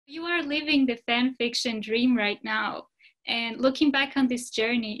You are living the fan fiction dream right now. And looking back on this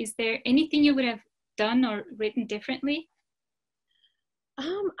journey, is there anything you would have done or written differently?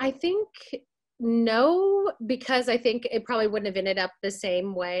 I think no, because I think it probably wouldn't have ended up the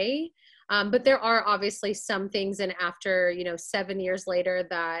same way. But there are obviously some things, and after, 7 years later,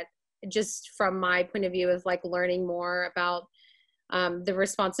 that just from my point of view of like learning more about the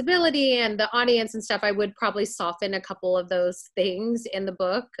responsibility and the audience and stuff, I would probably soften a couple of those things in the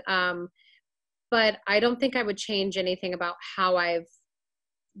book. But I don't think I would change anything about how I've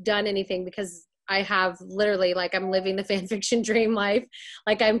done anything, because I have literally, like, I'm living the fan fiction dream life.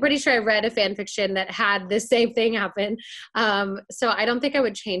 Like, I'm pretty sure I read a fan fiction that had the same thing happen. So I don't think I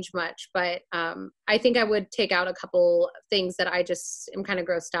would change much, but I think I would take out a couple things that I just am kind of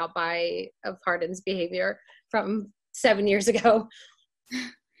grossed out by of Hardin's behavior from 7 years ago.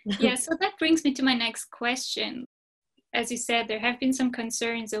 Yeah, so that brings me to my next question. As you said, there have been some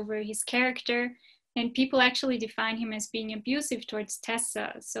concerns over his character, and people actually define him as being abusive towards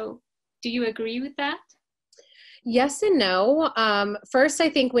Tessa. So do you agree with that? Yes and no. First, I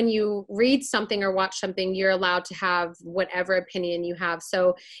think when you read something or watch something, you're allowed to have whatever opinion you have.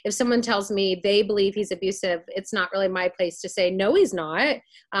 So if someone tells me they believe he's abusive, it's not really my place to say, no, he's not.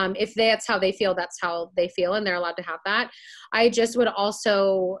 If that's how they feel, that's how they feel, and they're allowed to have that. I just would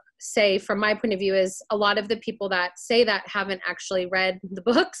also say, from my point of view, is a lot of the people that say that haven't actually read the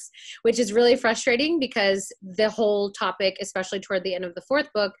books, which is really frustrating, because the whole topic, especially toward the end of the fourth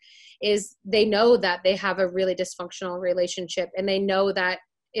book, is they know that they have a really dysfunctional relationship, and they know that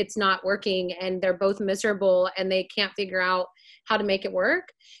it's not working, and they're both miserable, and they can't figure out how to make it work.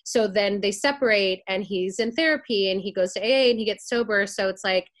 So then they separate, and he's in therapy, and he goes to AA, and he gets sober. So it's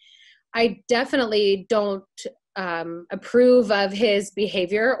like, I definitely don't approve of his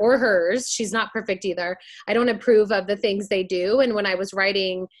behavior, or hers. She's not perfect either. I don't approve of the things they do. And when I was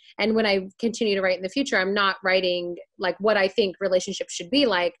writing, and when I continue to write in the future, I'm not writing like what I think relationships should be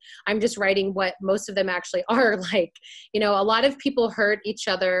like. I'm just writing what most of them actually are like. A lot of people hurt each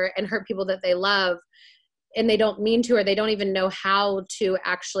other and hurt people that they love, and they don't mean to, or they don't even know how to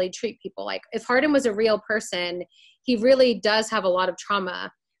actually treat people. Like, if Hardin was a real person, he really does have a lot of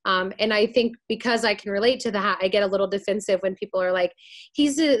trauma. And I think because I can relate to that, I get a little defensive when people are like,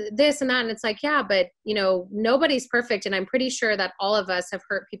 he's this and that. And it's like, yeah, but nobody's perfect. And I'm pretty sure that all of us have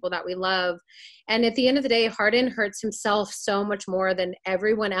hurt people that we love. And at the end of the day, Hardin hurts himself so much more than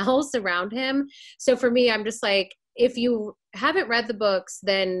everyone else around him. So for me, I'm just like, if you haven't read the books,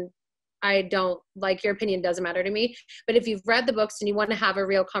 then I don't, like, your opinion doesn't matter to me. But if you've read the books and you want to have a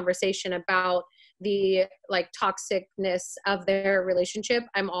real conversation about the like toxicness of their relationship,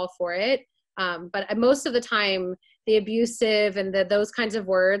 I'm all for it. But most of the time, the abusive and those kinds of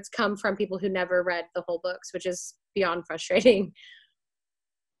words come from people who never read the whole books, which is beyond frustrating.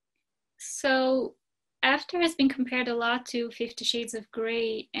 So After has been compared a lot to 50 Shades of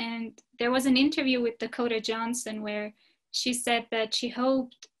Grey, and there was an interview with Dakota Johnson where she said that she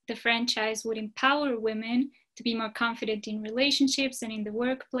hoped the franchise would empower women to be more confident in relationships and in the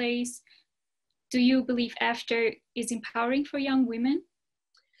workplace. Do you believe After is empowering for young women?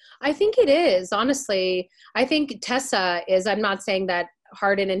 I think it is, honestly. I think Tessa is. I'm not saying that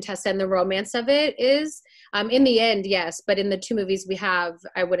Hardin and Tessa and the romance of it is. In the end, yes. But in the two movies we have,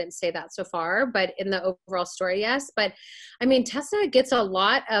 I wouldn't say that so far. But in the overall story, yes. But I mean, Tessa gets a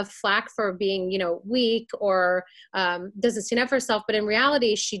lot of flack for being, weak, or doesn't stand up for herself. But in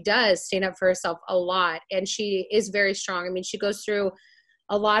reality, she does stand up for herself a lot. And she is very strong. I mean, she goes through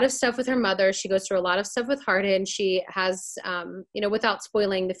a lot of stuff with her mother. She goes through a lot of stuff with Hardin. She has, without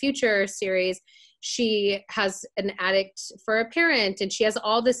spoiling the future series, she has an addict for a parent, and she has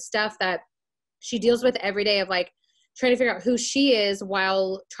all this stuff that she deals with every day of like trying to figure out who she is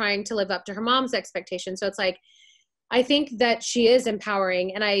while trying to live up to her mom's expectations. So it's like, I think that she is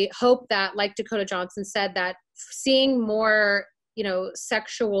empowering, and I hope that, like Dakota Johnson said, that seeing more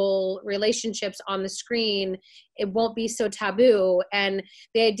sexual relationships on the screen, it won't be so taboo. And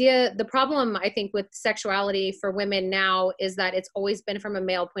the problem I think with sexuality for women now is that it's always been from a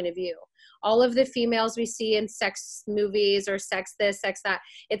male point of view. All of the females we see in sex movies or sex this, sex that,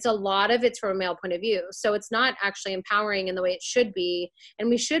 it's from a male point of view. So it's not actually empowering in the way it should be. And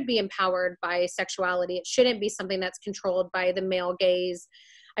we should be empowered by sexuality. It shouldn't be something that's controlled by the male gaze.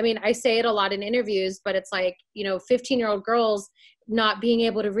 I mean, I say it a lot in interviews, but it's like, 15-year-old girls not being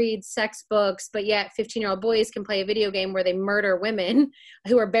able to read sex books, but yet 15-year-old boys can play a video game where they murder women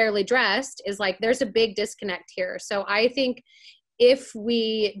who are barely dressed, is like, there's a big disconnect here. So I think if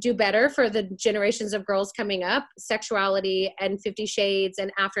we do better for the generations of girls coming up, sexuality and 50 Shades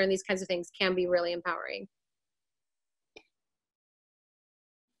and After and these kinds of things can be really empowering.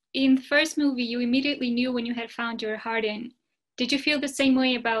 In the first movie, you immediately knew when you had found your heart in. Did you feel the same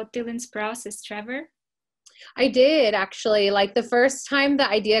way about Dylan Sprouse as Trevor? I did actually. Like the first time the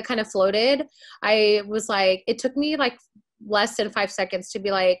idea kind of floated, I was like, it took me like less than 5 seconds to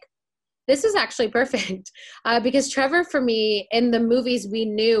be like, this is actually perfect. Because Trevor, for me, in the movies, we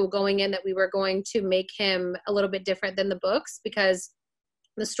knew going in that we were going to make him a little bit different than the books, because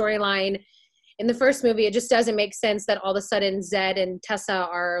the storyline in the first movie, it just doesn't make sense that all of a sudden Zed and Tessa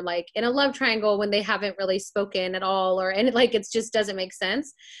are like in a love triangle when they haven't really spoken at all, and like it just doesn't make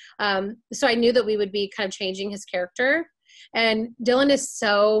sense. So I knew that we would be kind of changing his character, and Dylan is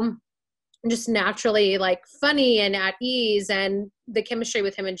so just naturally like funny and at ease, and the chemistry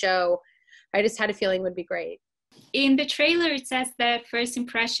with him and Joe, I just had a feeling would be great. In the trailer, it says that first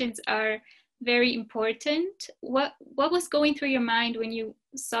impressions are very important. What was going through your mind when you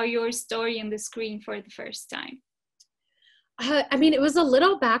saw your story on the screen for the first time? I mean, it was a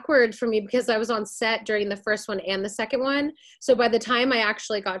little backward for me because I was on set during the first one and the second one. So by the time I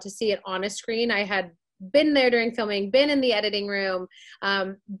actually got to see it on a screen, I had been there during filming, been in the editing room.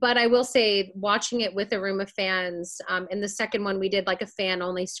 But I will say, watching it with a room of fans, in the second one, we did like a fan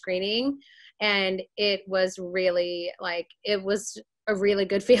only screening. And it was really like, it was a really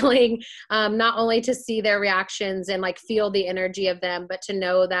good feeling, not only to see their reactions and like feel the energy of them, but to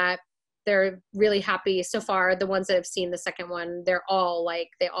know that they're really happy so far. The ones that have seen the second one, they're all like,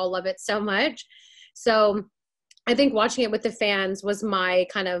 they all love it so much. So I think watching it with the fans was my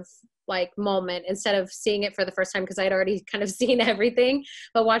kind of like moment, instead of seeing it for the first time because I'd already kind of seen everything,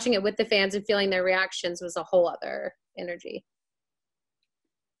 but watching it with the fans and feeling their reactions was a whole other energy.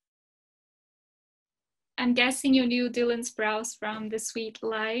 I'm guessing you knew Dylan Sprouse from The Sweet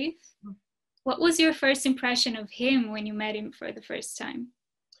Life. What was your first impression of him when you met him for the first time?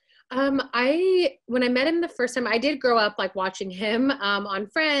 When I met him the first time, I did grow up like watching him on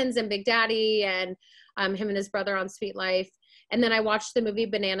Friends and Big Daddy, and him and his brother on Sweet Life. And then I watched the movie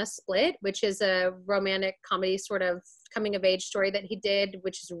Banana Split, which is a romantic comedy sort of coming of age story that he did,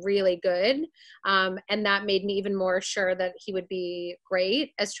 which is really good. And that made me even more sure that he would be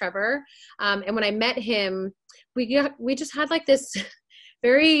great as Trevor. And when I met him, we just had like this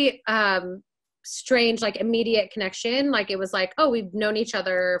very strange, like immediate connection. Like it was like, oh, we've known each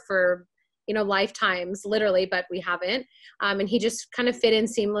other for, lifetimes, literally, but we haven't. And he just kind of fit in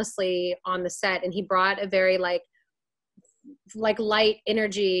seamlessly on the set. And he brought a very like light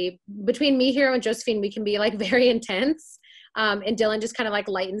energy. Between me, Hero, and Josephine, we can be like very intense. And Dylan just kind of like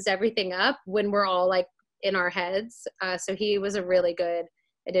lightens everything up when we're all like in our heads. So he was a really good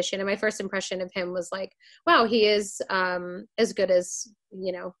addition. And my first impression of him was like, wow, he is as good as,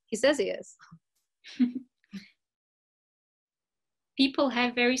 he says he is. People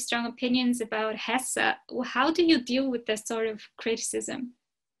have very strong opinions about Hessa. How do you deal with this sort of criticism?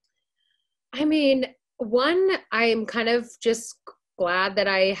 I mean, one, I'm kind of just glad that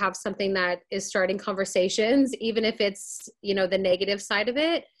I have something that is starting conversations, even if it's, the negative side of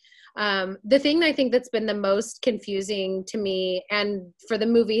it. The thing I think that's been the most confusing to me, and for the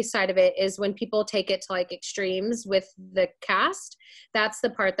movie side of it, is when people take it to like extremes with the cast. That's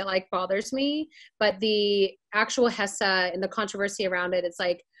the part that like bothers me. But the actual Hessa and the controversy around it, it's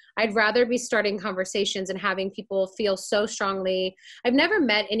like, I'd rather be starting conversations and having people feel so strongly. I've never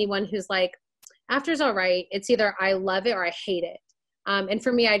met anyone who's like, after's all right. It's either I love it or I hate it. And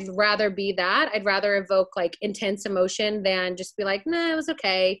for me, I'd rather be that. I'd rather evoke like intense emotion than just be like, nah, it was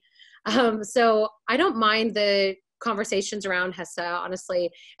okay. So I don't mind the conversations around Hessa,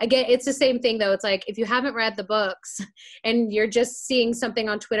 honestly. Again, it's the same thing though. It's like, if you haven't read the books and you're just seeing something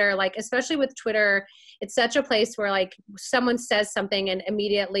on Twitter, like, especially with Twitter, it's such a place where like someone says something and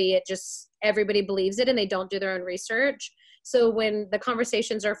immediately it just, everybody believes it and they don't do their own research. So when the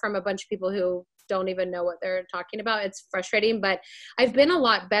conversations are from a bunch of people who don't even know what they're talking about, it's frustrating. But I've been a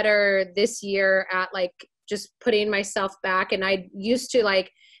lot better this year at like just putting myself back. And I used to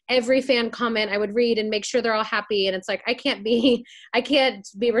like, every fan comment I would read and make sure they're all happy. And it's like, I can't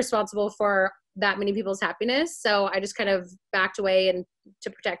be responsible for that many people's happiness. So I just kind of backed away and to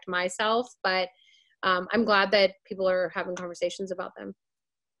protect myself. But I'm glad that people are having conversations about them.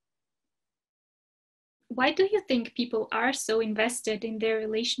 Why do you think people are so invested in their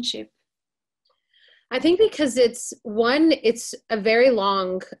relationship? I think because it's a very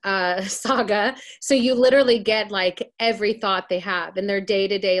long saga. So you literally get like every thought they have in their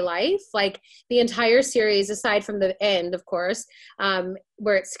day-to-day life. Like the entire series, aside from the end, of course,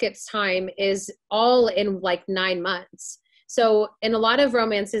 where it skips time, is all in like 9 months. So in a lot of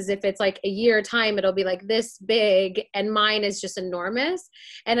romances, if it's like a year time, it'll be like this big, and mine is just enormous.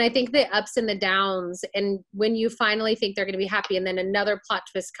 And I think the ups and the downs, and when you finally think they're going to be happy, and then another plot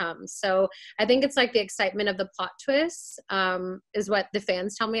twist comes. So I think it's like the excitement of the plot twists, is what the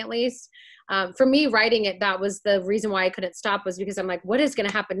fans tell me, at least. For me, writing it, that was the reason why I couldn't stop, was because I'm like, what is going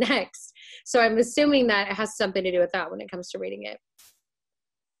to happen next? So I'm assuming that it has something to do with that when it comes to reading it.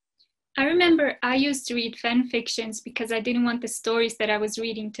 I remember I used to read fan fictions because I didn't want the stories that I was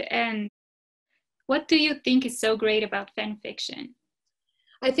reading to end. What do you think is so great about fan fiction?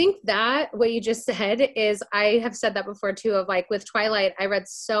 I think that what you just said is, I have said that before too, of like with Twilight, I read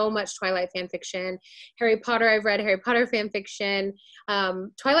so much Twilight fan fiction. Harry Potter, I've read Harry Potter fan fiction.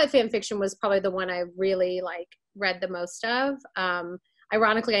 Twilight fan fiction was probably the one I really like read the most of.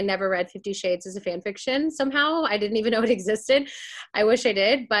 Ironically, I never read 50 Shades as a fan fiction somehow. I didn't even know it existed. I wish I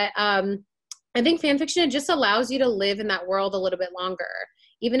did. But I think fan fiction, it just allows you to live in that world a little bit longer.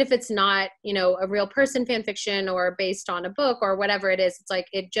 Even if it's not, you know, a real person fan fiction or based on a book or whatever it is, it's like,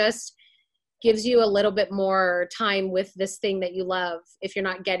 it just gives you a little bit more time with this thing that you love if you're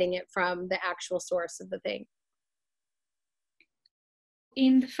not getting it from the actual source of the thing.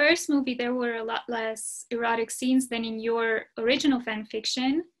 In the first movie, there were a lot less erotic scenes than in your original fan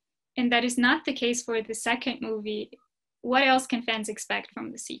fiction, and that is not the case for the second movie. What else can fans expect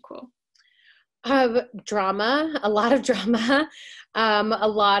from the sequel? Drama, a lot of drama, a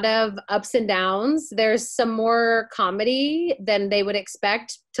lot of ups and downs. There's some more comedy than they would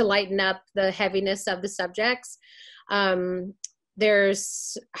expect to lighten up the heaviness of the subjects.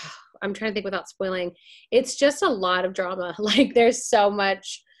 There's, I'm trying to think without spoiling. It's just a lot of drama. Like, there's so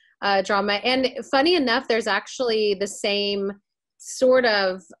much drama. And funny enough, there's actually the same sort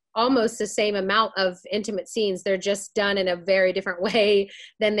of, almost the same amount of intimate scenes. They're just done in a very different way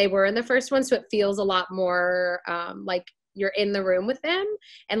than they were in the first one. So it feels a lot more like you're in the room with them.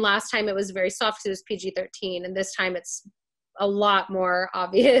 And last time it was very soft because it was PG-13. And this time it's a lot more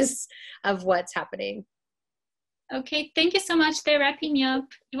obvious of what's happening. Okay, thank you so much. They're wrapping up.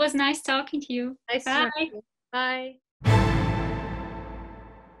 It was nice talking to you. Nice Bye. to talk to you. Bye.